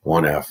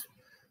 1 F.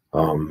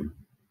 I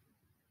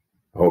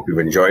hope you've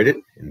enjoyed it,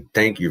 and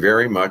thank you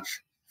very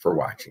much for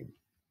watching.